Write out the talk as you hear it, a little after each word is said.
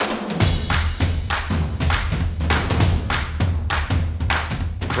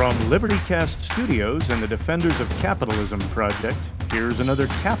From LibertyCast Studios and the Defenders of Capitalism Project, here's another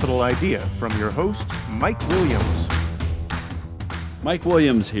capital idea from your host, Mike Williams. Mike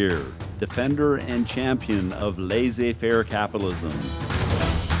Williams here, defender and champion of laissez-faire capitalism.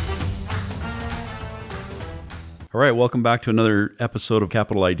 All right, welcome back to another episode of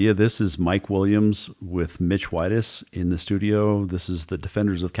Capital Idea. This is Mike Williams with Mitch in the studio. This is the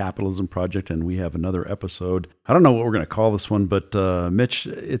Defenders of Capitalism Project, and we have another episode. I don't know what we're going to call this one, but Mitch,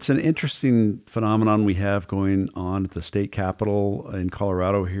 it's an interesting phenomenon we have going on at the state capitol in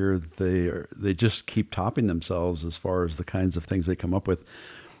Colorado here. They just keep topping themselves as far as the kinds of things they come up with.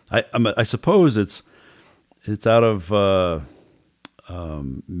 I suppose it's out of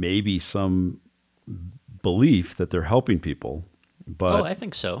maybe some belief that they're helping people, but I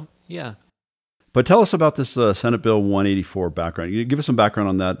think so. Yeah. But tell us about this Senate Bill 184 background. You give us some background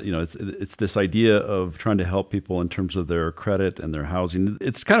on that. You know, it's this idea of trying to help people in terms of their credit and their housing.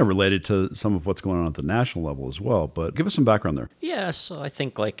 It's kind of related to some of what's going on at the national level as well. But give us some background there. Yeah. So I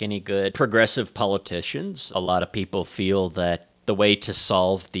think, like any good progressive politicians, a lot of people feel that the way to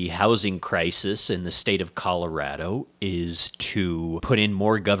solve the housing crisis in the state of Colorado is to put in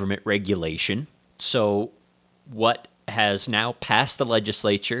more government regulation. So what has now passed the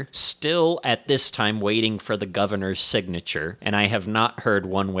legislature, still at this time waiting for the governor's signature, and I have not heard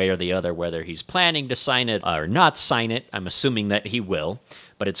one way or the other whether he's planning to sign it or not sign it. I'm assuming that he will,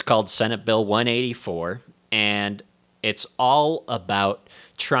 but it's called Senate Bill 184, and it's all about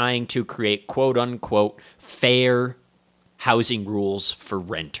trying to create quote-unquote fair housing rules for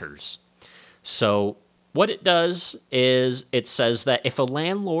renters. So what it does is it says that if a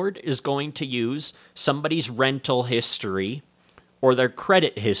landlord is going to use somebody's rental history or their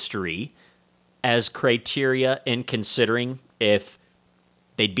credit history as criteria in considering if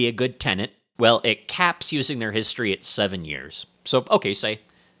they'd be a good tenant, well, it caps using their history at 7 years. So, okay, say,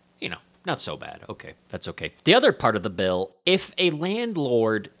 not so bad. Okay, that's okay. The other part of the bill, if a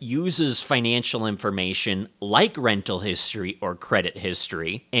landlord uses financial information like rental history or credit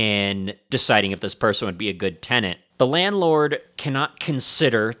history in deciding if this person would be a good tenant, the landlord cannot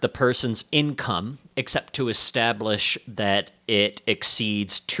consider the person's income except to establish that it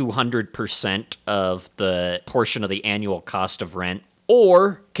exceeds 200% of the portion of the annual cost of rent,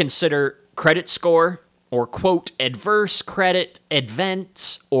 or consider credit score, or, quote, adverse credit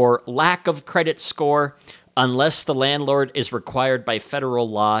events or lack of credit score, unless the landlord is required by federal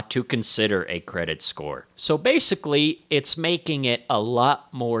law to consider a credit score. So basically, it's making it a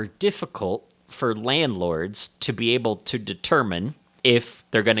lot more difficult for landlords to be able to determine if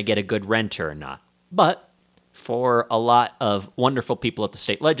they're going to get a good renter or not. But for a lot of wonderful people at the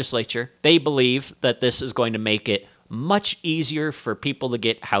state legislature, they believe that this is going to make it much easier for people to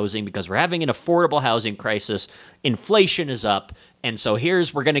get housing because we're having an affordable housing crisis. Inflation is up. And so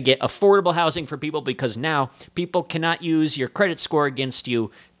we're going to get affordable housing for people because now people cannot use your credit score against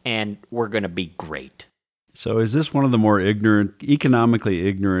you, and we're going to be great. So is this one of the more economically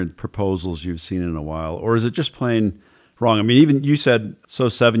ignorant proposals you've seen in a while, or is it just plain wrong? I mean, even you said,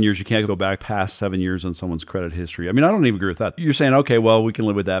 7 years, you can't go back past 7 years on someone's credit history. I mean, I don't even agree with that. You're saying, okay, well, we can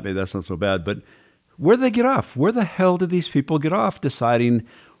live with that. Maybe that's not so bad. But where do they get off? Where the hell do these people get off deciding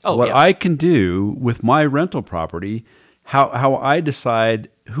I can do with my rental property, how I decide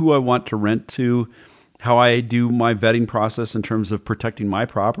who I want to rent to, how I do my vetting process in terms of protecting my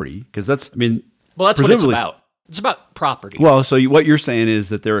property? Because that's what it's about. It's about property. Well, so what you're saying is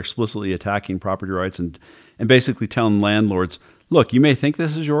that they're explicitly attacking property rights and basically telling landlords, look, you may think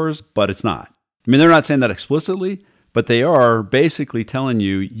this is yours, but it's not. I mean, they're not saying that explicitly, but they are basically telling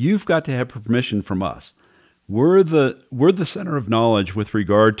you, you've got to have permission from us. We're the center of knowledge with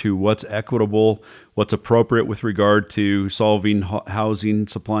regard to what's equitable, what's appropriate with regard to solving housing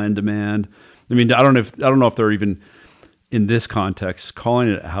supply and demand. I mean, I don't know if they're even in this context calling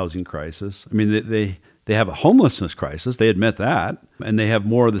it a housing crisis. I mean, they have a homelessness crisis. They admit that, and they have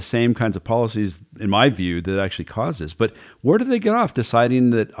more of the same kinds of policies, in my view, that actually cause this. But where do they get off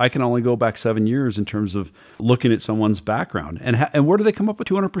deciding that I can only go back 7 years in terms of looking at someone's background? And where do they come up with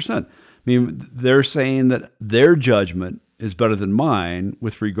 200%? I mean, they're saying that their judgment is better than mine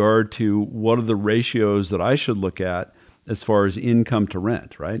with regard to what are the ratios that I should look at as far as income to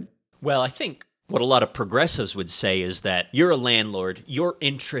rent, right? Well, I think what a lot of progressives would say is that you're a landlord, your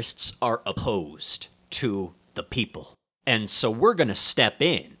interests are opposed to the people. And so we're going to step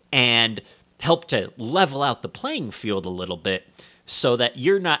in and help to level out the playing field a little bit so that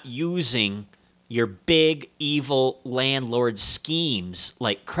you're not using your big, evil landlord schemes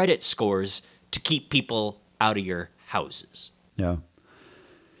like credit scores to keep people out of your houses. Yeah.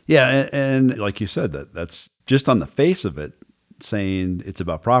 Yeah, and like you said, that's just on the face of it, saying it's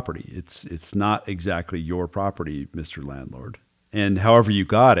about property. It's not exactly your property, Mr. Landlord. And however you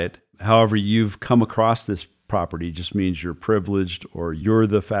got it, however you've come across this property just means you're privileged, or you're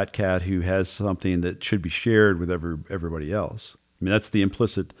the fat cat who has something that should be shared with everybody else. I mean, that's the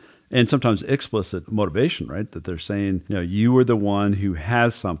implicit and sometimes explicit motivation, right? That they're saying, you are the one who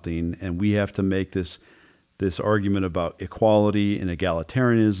has something, and we have to make this argument about equality and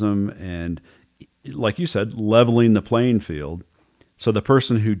egalitarianism and, like you said, leveling the playing field. So the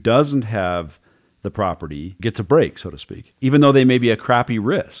person who doesn't have the property gets a break, so to speak, even though they may be a crappy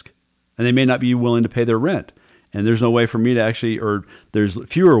risk and they may not be willing to pay their rent. And there's no way for me to actually, or there's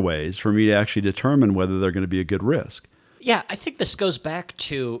fewer ways for me to actually determine whether they're going to be a good risk. Yeah, I think this goes back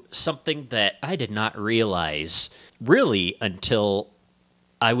to something that I did not realize really until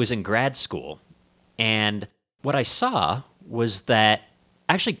I was in grad school. And what I saw was that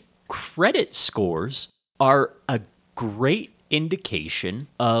actually credit scores are a great indication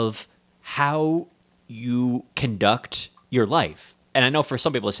of how you conduct your life. And I know for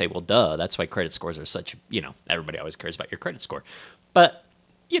some people they say, well, duh, that's why credit scores are such, everybody always cares about your credit score. But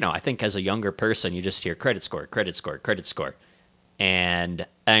I think as a younger person, you just hear credit score, credit score, credit score. And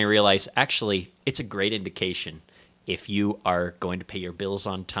I realize, actually, it's a great indication if you are going to pay your bills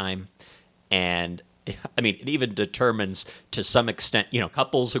on time. And, I mean, it even determines, to some extent,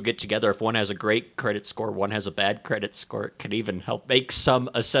 couples who get together, if one has a great credit score, one has a bad credit score, it can even help make some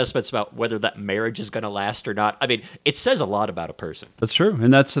assessments about whether that marriage is going to last or not. I mean, it says a lot about a person. That's true.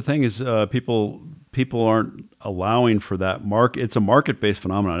 And that's the thing is people aren't allowing for that market. It's a market-based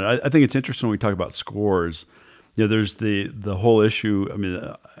phenomenon. I think it's interesting when we talk about scores. There's the whole issue. I mean,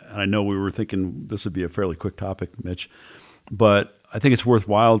 I know we were thinking this would be a fairly quick topic, Mitch, but I think it's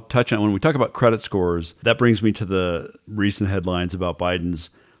worthwhile touching on when we talk about credit scores. That brings me to the recent headlines about Biden's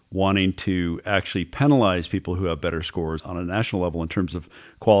wanting to actually penalize people who have better scores on a national level in terms of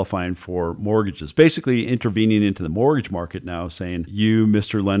qualifying for mortgages, basically intervening into the mortgage market now, saying, you,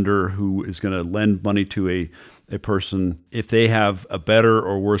 Mr. Lender, who is going to lend money to a person, if they have a better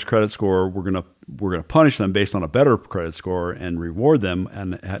or worse credit score, we're going to punish them based on a better credit score and reward them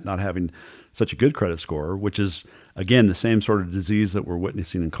and not having such a good credit score, which is, again, the same sort of disease that we're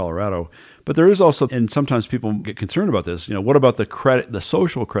witnessing in Colorado. But there is also, and sometimes people get concerned about this, what about the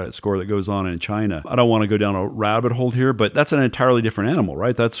social credit score that goes on in China? I don't want to go down a rabbit hole here, but that's an entirely different animal,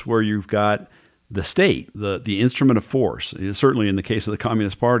 right? That's where you've got the state, the instrument of force, certainly in the case of the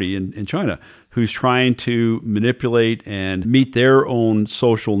Communist Party in China, who's trying to manipulate and meet their own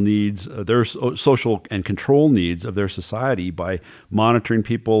social needs, their social and control needs of their society by monitoring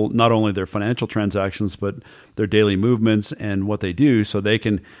people, not only their financial transactions, but their daily movements and what they do, so they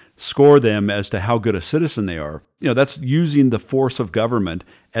can score them as to how good a citizen they are. That's using the force of government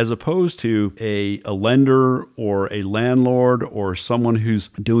as opposed to a lender or a landlord or someone who's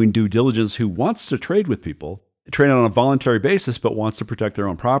doing due diligence who wants to trade with people, trade on a voluntary basis, but wants to protect their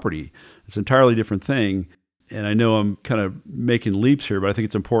own property. It's an entirely different thing. And I know I'm kind of making leaps here, but I think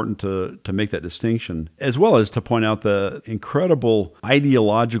it's important to make that distinction, as well as to point out the incredible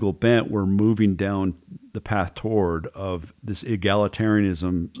ideological bent we're moving down the path toward of this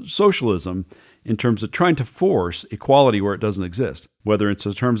egalitarianism, socialism, in terms of trying to force equality where it doesn't exist, whether it's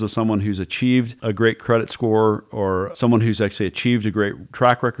in terms of someone who's achieved a great credit score or someone who's actually achieved a great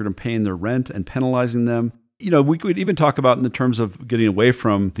track record in paying their rent and penalizing them. We could even talk about in the terms of getting away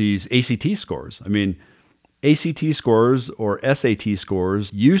from these ACT scores. I mean, ACT scores or SAT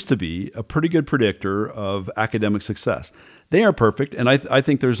scores used to be a pretty good predictor of academic success. They are perfect, and I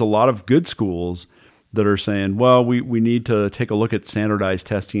think there's a lot of good schools that are saying, well, we need to take a look at standardized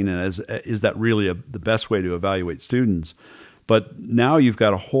testing, and is that really the best way to evaluate students? But now you've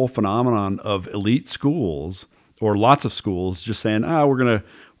got a whole phenomenon of elite schools or lots of schools just saying, we're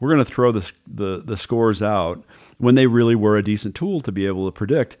gonna throw the scores out when they really were a decent tool to be able to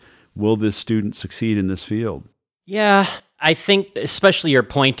predict, will this student succeed in this field? Yeah, I think especially your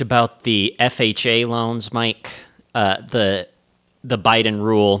point about the FHA loans, Mike, the Biden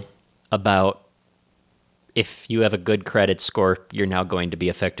rule about if you have a good credit score, you're now going to be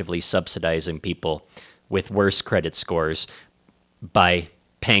effectively subsidizing people with worse credit scores by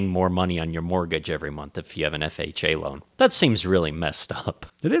paying more money on your mortgage every month if you have an FHA loan. That seems really messed up.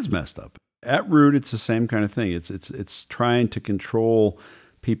 It is messed up. At root, it's the same kind of thing. It's trying to control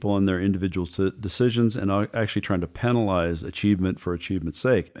people and their individual decisions and actually trying to penalize achievement for achievement's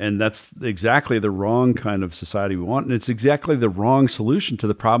sake. And that's exactly the wrong kind of society we want. And it's exactly the wrong solution to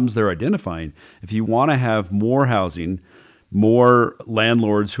the problems they're identifying. If you want to have more housing, more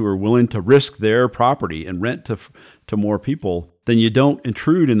landlords who are willing to risk their property and rent to more people, then you don't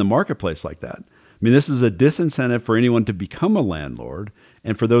intrude in the marketplace like that. mean, this is a disincentive for anyone to become a landlord.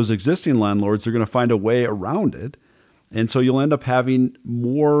 And for those existing landlords, they're going to find a way around it. And so you'll end up having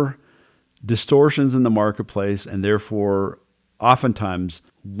more distortions in the marketplace and therefore oftentimes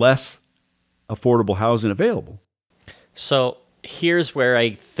less affordable housing available. So here's where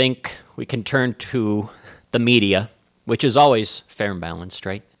I think we can turn to the media, which is always fair and balanced,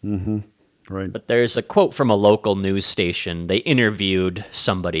 right? Mm-hmm. Right. But there's a quote from a local news station. They interviewed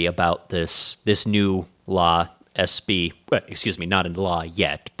somebody about this new law, SB, well, excuse me, not in law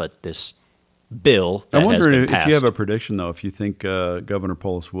yet, but this bill that I wonder has been passed. if you have a prediction, though, if you think Governor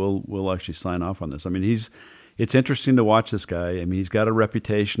Polis will actually sign off on this. I mean, it's interesting to watch this guy. I mean, he's got a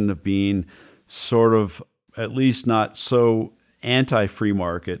reputation of being sort of at least not so anti-free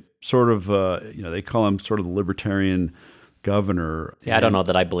market, sort of, they call him sort of the libertarian governor. Yeah, I don't know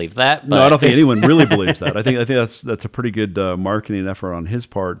that I believe that. But no, I don't think anyone really believes that. I think that's a pretty good marketing effort on his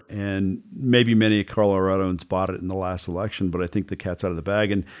part, and maybe many Coloradans bought it in the last election. But I think the cat's out of the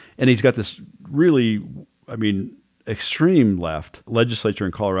bag, and he's got this really, I mean, extreme left legislature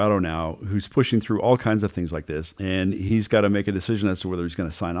in Colorado now who's pushing through all kinds of things like this, and he's got to make a decision as to whether he's going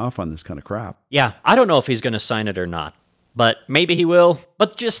to sign off on this kind of crap. Yeah, I don't know if he's going to sign it or not. But maybe he will.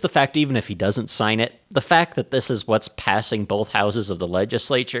 But just the fact, even if he doesn't sign it, the fact that this is what's passing both houses of the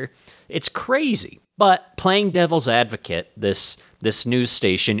legislature, it's crazy. But playing devil's advocate, this news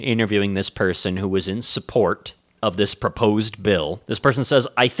station interviewing this person who was in support of this proposed bill, this person says,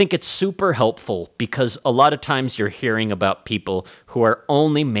 I think it's super helpful because a lot of times you're hearing about people who are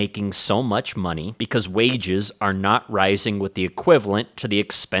only making so much money because wages are not rising with the equivalent to the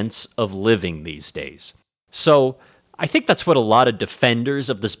expense of living these days. So I think that's what a lot of defenders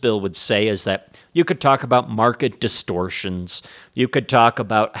of this bill would say, is that you could talk about market distortions. You could talk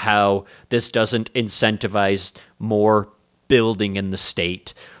about how this doesn't incentivize more building in the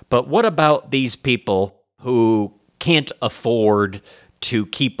state. But what about these people who can't afford to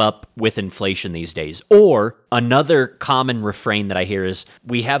keep up with inflation these days? Or another common refrain that I hear is,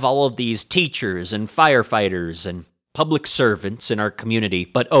 we have all of these teachers and firefighters and public servants in our community,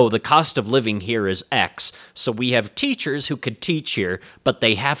 but the cost of living here is X. So we have teachers who could teach here, but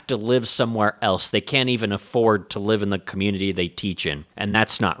they have to live somewhere else. They can't even afford to live in the community they teach in. And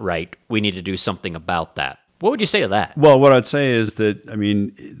that's not right. We need to do something about that. What would you say to that? Well, what I'd say is that, I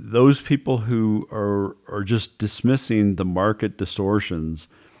mean, those people who are just dismissing the market distortions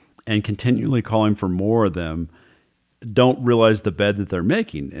and continually calling for more of them don't realize the bed that they're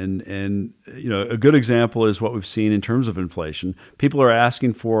making. And a good example is what we've seen in terms of inflation. People are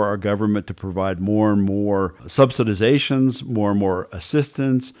asking for our government to provide more and more subsidizations, more and more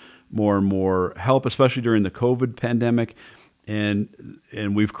assistance, more and more help, especially during the COVID pandemic. And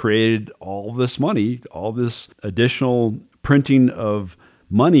we've created all this money, all this additional printing of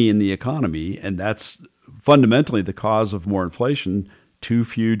money in the economy, and that's fundamentally the cause of more inflation. Too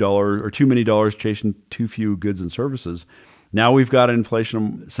many dollars chasing too few goods and services. Now we've got an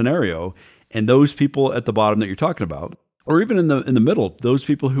inflation scenario, and those people at the bottom that you're talking about, or even in the middle, those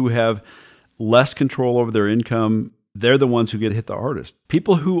people who have less control over their income, they're the ones who get hit the hardest.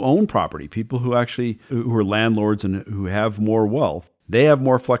 People who own property, people who are landlords and who have more wealth, they have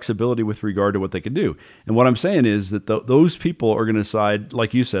more flexibility with regard to what they can do. And what I'm saying is that those people are going to decide,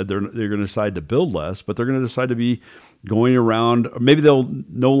 like you said, they're going to decide to build less, but they're going to decide to be going around, or maybe they'll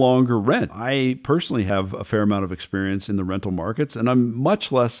no longer rent. I personally have a fair amount of experience in the rental markets, and I'm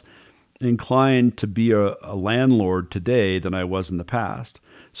much less inclined to be a landlord today than I was in the past.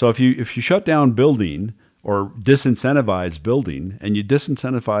 So if you shut down building or disincentivize building, and you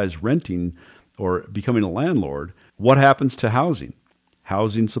disincentivize renting or becoming a landlord, what happens to housing?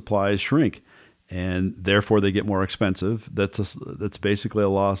 Housing supplies shrink, and therefore they get more expensive. That's basically a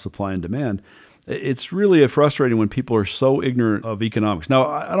law of supply and demand. It's really frustrating when people are so ignorant of economics. Now,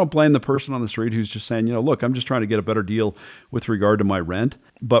 I don't blame the person on the street who's just saying, look, I'm just trying to get a better deal with regard to my rent.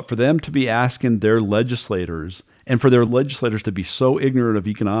 But for them to be asking their legislators, and for their legislators to be so ignorant of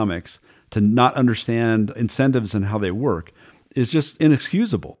economics, to not understand incentives and how they work, is just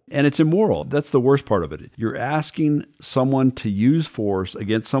inexcusable. And it's immoral. That's the worst part of it. You're asking someone to use force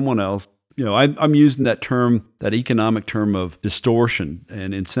against someone else. I'm using that term, that economic term of distortion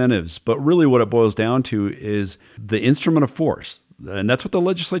and incentives, but really what it boils down to is the instrument of force. And that's what the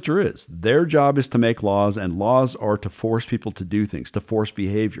legislature is. Their job is to make laws, and laws are to force people to do things, to force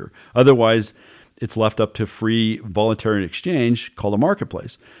behavior. Otherwise, it's left up to free voluntary exchange called a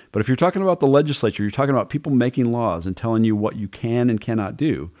marketplace. But if you're talking about the legislature, you're talking about people making laws and telling you what you can and cannot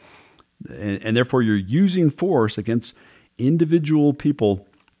do. And therefore, you're using force against individual people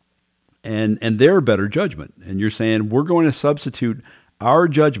and their better judgment. And you're saying, we're going to substitute our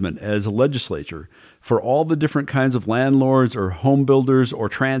judgment as a legislature for all the different kinds of landlords or home builders or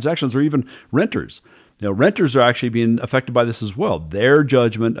transactions or even renters. Renters are actually being affected by this as well. Their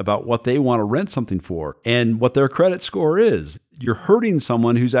judgment about what they want to rent something for and what their credit score is. You're hurting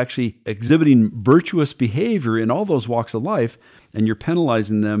someone who's actually exhibiting virtuous behavior in all those walks of life, and you're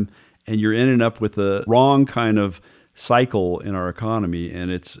penalizing them, and you're ending up with the wrong kind of cycle in our economy,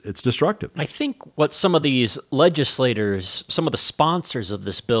 and it's destructive. I think what some of these legislators, some of the sponsors of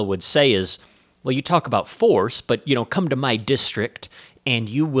this bill would say is, well, you talk about force, but come to my district and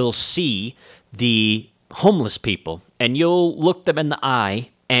you will see the homeless people, and you'll look them in the eye,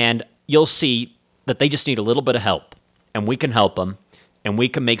 and you'll see that they just need a little bit of help, and we can help them, and we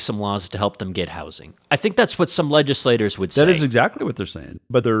can make some laws to help them get housing. I think that's what some legislators would say. That is exactly what they're saying.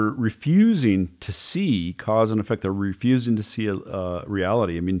 But they're refusing to see cause and effect. They're refusing to see a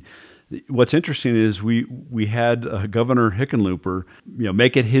reality. I mean, what's interesting is we had Governor Hickenlooper,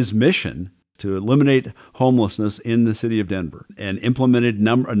 make it his mission to eliminate homelessness in the city of Denver, and implemented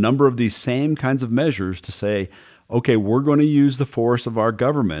a number of these same kinds of measures to say, okay, we're going to use the force of our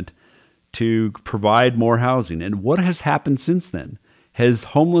government to provide more housing. And what has happened since then? Has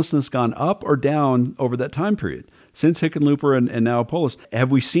homelessness gone up or down over that time period? Since Hickenlooper and now Polis,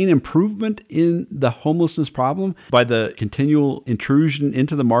 have we seen improvement in the homelessness problem by the continual intrusion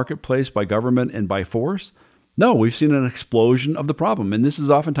into the marketplace by government and by force? No, we've seen an explosion of the problem. And this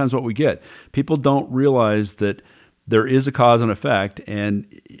is oftentimes what we get. People don't realize that there is a cause and effect. And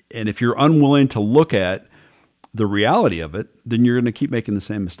if you're unwilling to look at the reality of it, then you're going to keep making the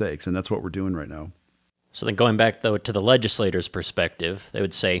same mistakes. And that's what we're doing right now. So then going back, though, to the legislators' perspective, they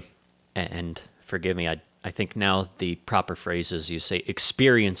would say, and forgive me, I think now the proper phrase is you say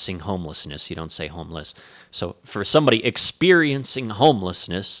experiencing homelessness. You don't say homeless. So for somebody experiencing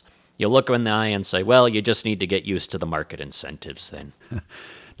homelessness, you look them in the eye and say, well, you just need to get used to the market incentives then.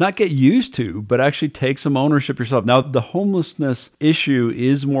 Not get used to, but actually take some ownership yourself. Now, the homelessness issue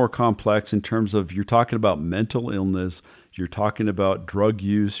is more complex in terms of you're talking about mental illness, you're talking about drug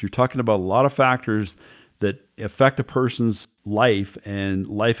use, you're talking about a lot of factors that affect a person's life and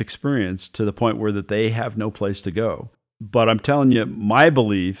life experience to the point where that they have no place to go. But I'm telling you, my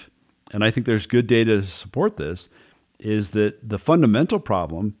belief, and I think there's good data to support this, is that the fundamental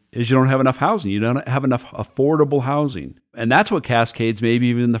problem is you don't have enough housing. You don't have enough affordable housing. And that's what cascades maybe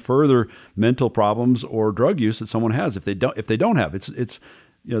even the further mental problems or drug use that someone has if they don't have. It's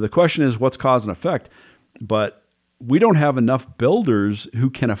the question is what's cause and effect. But we don't have enough builders who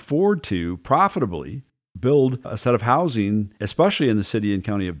can afford to profitably build a set of housing, especially in the city and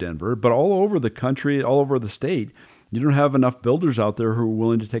county of Denver, but all over the country, all over the state. You don't have enough builders out there who are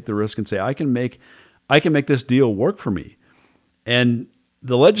willing to take the risk and say, I can make this deal work for me. And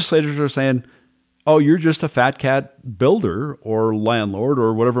the legislators are saying, oh, you're just a fat cat builder or landlord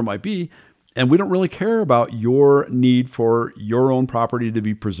or whatever it might be, and we don't really care about your need for your own property to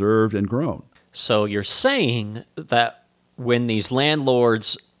be preserved and grown. So you're saying that when these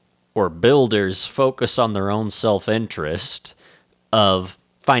landlords or builders focus on their own self-interest of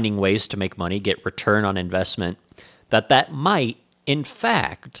finding ways to make money, get return on investment, that might, in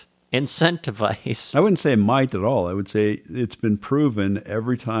fact, incentivize. I wouldn't say might at all. I would say it's been proven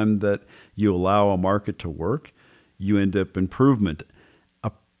every time that you allow a market to work, you end up improvement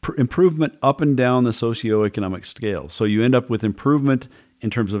up and down the socioeconomic scale. So you end up with improvement in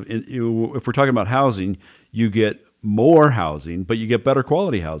terms of, if we're talking about housing, you get more housing, but you get better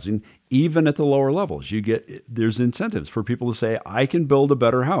quality housing, even at the lower levels. There's incentives for people to say, I can build a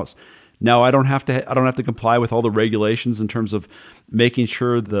better house. Now, I don't have to comply with all the regulations in terms of making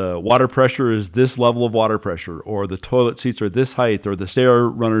sure the water pressure is this level of water pressure, or the toilet seats are this height, or the stair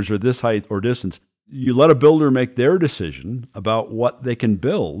runners are this height or distance. You let a builder make their decision about what they can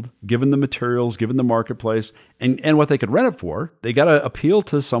build, given the materials, given the marketplace, and what they could rent it for. They got to appeal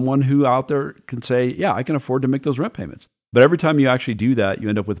to someone who out there can say, yeah, I can afford to make those rent payments. But every time you actually do that, you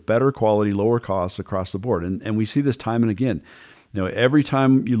end up with better quality, lower costs across the board. And we see this time and again. Every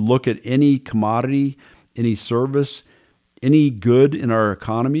time you look at any commodity, any service, any good in our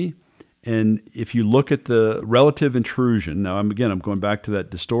economy, and if you look at the relative intrusion, now I'm going back to that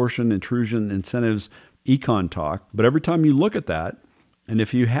distortion, intrusion, incentives, econ talk, but every time you look at that, and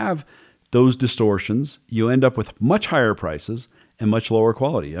if you have those distortions, you end up with much higher prices and much lower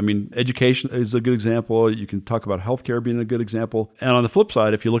quality. I mean, education is a good example. You can talk about healthcare being a good example. And on the flip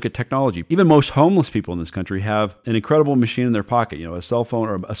side, if you look at technology, even most homeless people in this country have an incredible machine in their pocket, a cell phone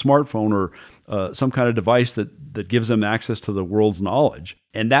or a smartphone or some kind of device that gives them access to the world's knowledge.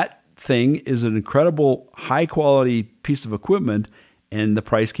 And that thing is an incredible high quality piece of equipment, and the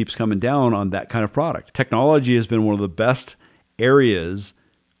price keeps coming down on that kind of product. Technology has been one of the best areas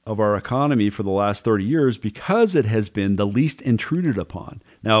of our economy for the last 30 years because it has been the least intruded upon.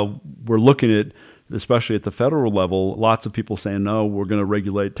 Now, we're looking at, especially at the federal level, lots of people saying, no, we're going to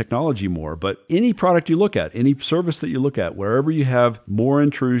regulate technology more. But any product you look at, any service that you look at, wherever you have more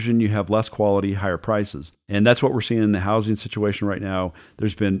intrusion, you have less quality, higher prices. And that's what we're seeing in the housing situation right now.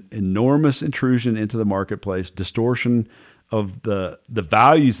 There's been enormous intrusion into the marketplace, distortion of the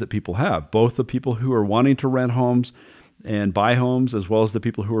values that people have, both the people who are wanting to rent homes and buy homes, as well as the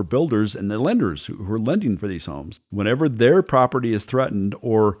people who are builders and the lenders who are lending for these homes. Whenever their property is threatened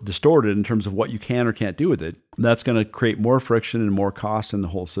or distorted in terms of what you can or can't do with it, that's going to create more friction and more cost in the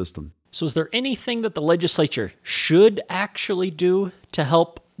whole system. So is there anything that the legislature should actually do to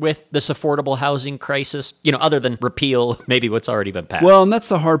help with this affordable housing crisis, other than repeal maybe what's already been passed? Well, and that's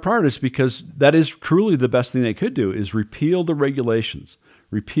the hard part, is because that is truly the best thing they could do, is repeal the regulations.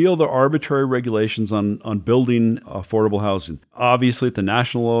 Repeal the arbitrary regulations on building affordable housing. Obviously, at the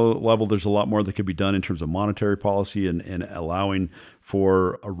national level, there's a lot more that could be done in terms of monetary policy and allowing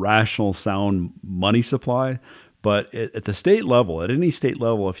for a rational, sound money supply. But at the state level, at any state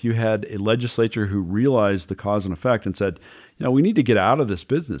level, if you had a legislature who realized the cause and effect and said, we need to get out of this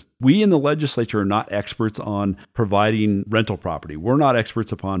business. We in the legislature are not experts on providing rental property. We're not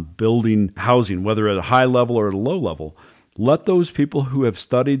experts upon building housing, whether at a high level or at a low level. Let those people who have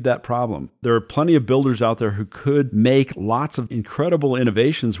studied that problem. There are plenty of builders out there who could make lots of incredible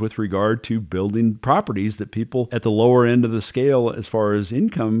innovations with regard to building properties that people at the lower end of the scale as far as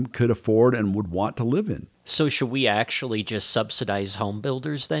income could afford and would want to live in. So should we actually just subsidize home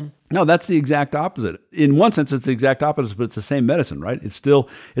builders then? No, that's the exact opposite. In one sense, it's the exact opposite, but it's the same medicine, right? It's still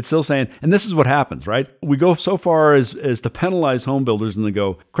saying, and this is what happens, right? We go so far as to penalize home builders and they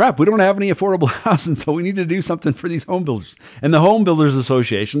go, crap, we don't have any affordable housing, so we need to do something for these home builders. And the Home Builders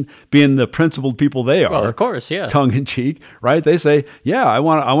Association, being the principled people they are, well, of course, yeah, tongue in cheek, right? They say, yeah, I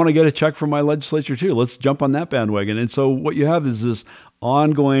want to get a check from my legislature too. Let's jump on that bandwagon. And so what you have is this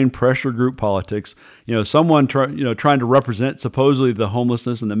ongoing pressure group politics. Someone trying to represent supposedly the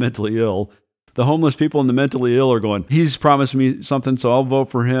homelessness and the mentally ill. The homeless people and the mentally ill are going, he's promised me something, so I'll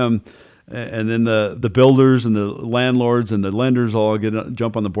vote for him. And then the builders and the landlords and the lenders all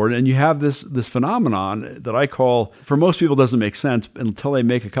jump on the board. And you have this phenomenon that I call, for most people, doesn't make sense until they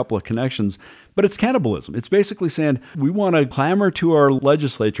make a couple of connections, but it's cannibalism. It's basically saying, we want to clamor to our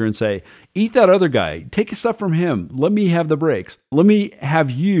legislature and say, eat that other guy, take stuff from him, let me have the breaks. Let me have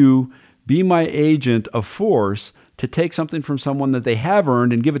you be my agent of force to take something from someone that they have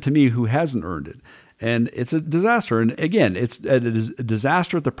earned and give it to me who hasn't earned it. And it's a disaster. And again, it's a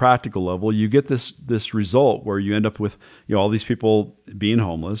disaster at the practical level. You get this result where you end up with all these people being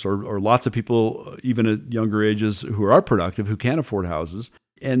homeless, or lots of people, even at younger ages, who are productive, who can't afford houses.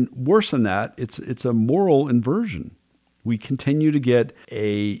 And worse than that, it's a moral inversion. We continue to get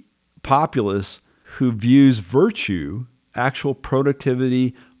a populace who views virtue, actual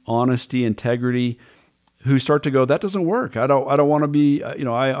productivity, honesty, integrity, who start to go, that doesn't work. I don't want to be, I'm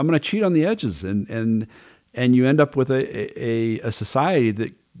going to cheat on the edges. And you end up with a society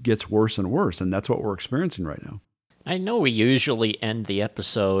that gets worse and worse. And that's what we're experiencing right now. I know we usually end the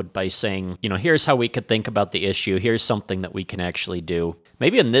episode by saying, here's how we could think about the issue. Here's something that we can actually do.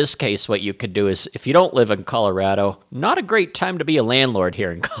 Maybe in this case, what you could do is, if you don't live in Colorado, not a great time to be a landlord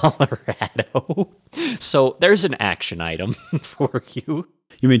here in Colorado. So there's an action item for you.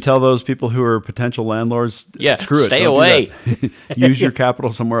 You mean tell those people who are potential landlords, yeah, screw it, stay away. Use your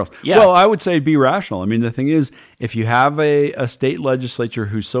capital somewhere else. Yeah. Well, I would say be rational. I mean, the thing is, if you have a state legislature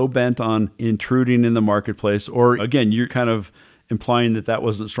who's so bent on intruding in the marketplace, or again, you're kind of implying that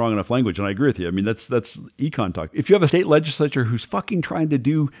wasn't strong enough language, and I agree with you. I mean, that's econ talk. If you have a state legislature who's fucking trying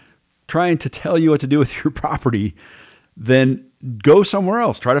to tell you what to do with your property, then go somewhere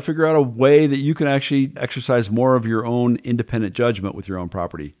else. Try to figure out a way that you can actually exercise more of your own independent judgment with your own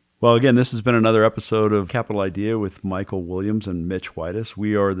property. Well, again, this has been another episode of Capital Idea with Michael Williams and Mitch Whitus.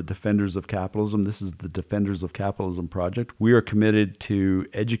 We are the Defenders of Capitalism. This is the Defenders of Capitalism project. We are committed to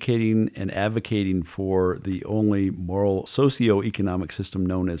educating and advocating for the only moral socioeconomic system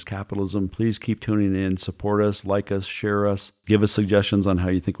known as capitalism. Please keep tuning in, support us, like us, share us, give us suggestions on how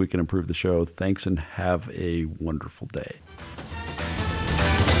you think we can improve the show. Thanks and have a wonderful day.